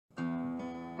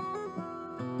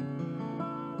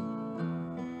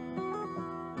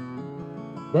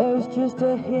There's just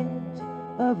a hint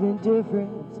of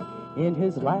indifference in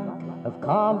his lack of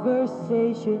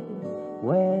conversation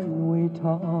when we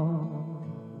talk.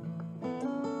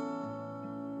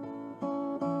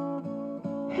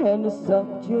 And the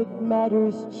subject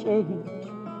matters change.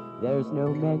 There's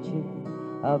no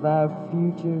mention of our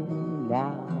future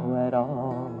now at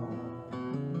all.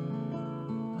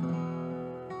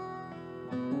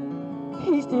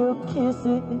 He still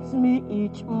kisses me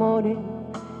each morning,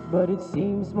 but it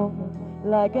seems more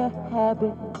like a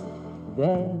habit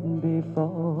than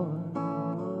before.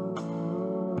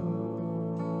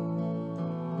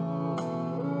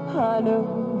 I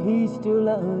know he still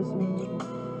loves me,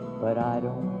 but I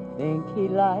don't think he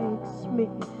likes me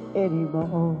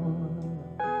anymore.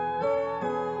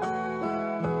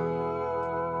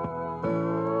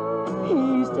 He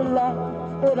used to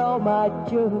laugh at all my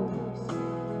jokes,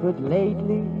 but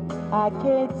lately I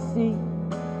can't see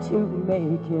to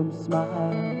make him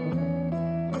smile.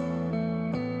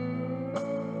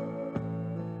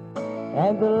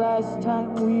 And the last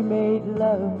time we made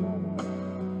love,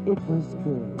 it was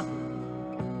good,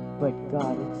 but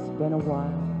God, it's been a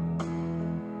while.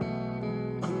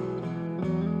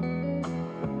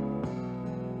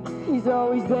 He's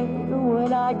always there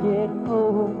when I get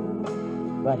home,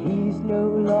 but he's no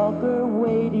longer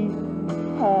waiting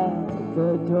at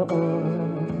the door.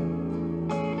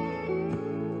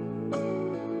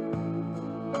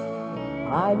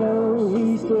 I know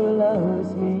he still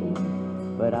loves me,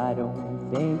 but I don't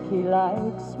think he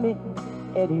likes me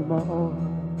anymore.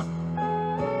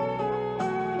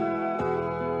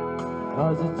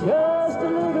 'Cause it's just a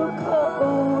little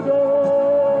colder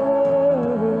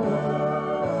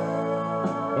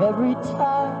every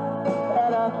time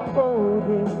that I hold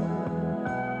him.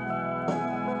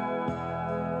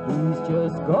 He's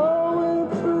just going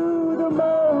through the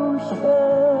motion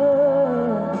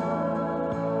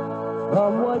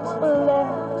from what's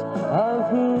left of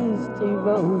his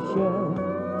devotion.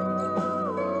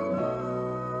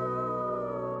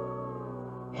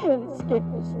 And it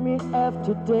scares me half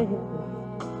to death,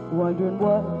 wondering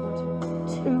what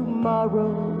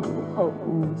tomorrow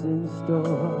holds in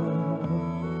store.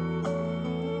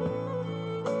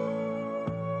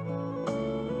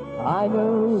 I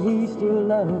know he still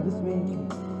loves me,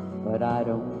 but I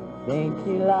don't think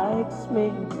he likes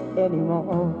me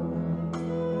anymore.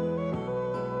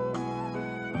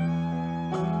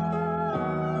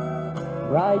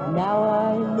 Right now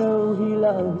I know he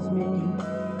loves me,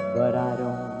 but I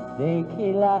don't think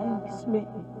he likes me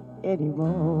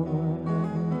anymore.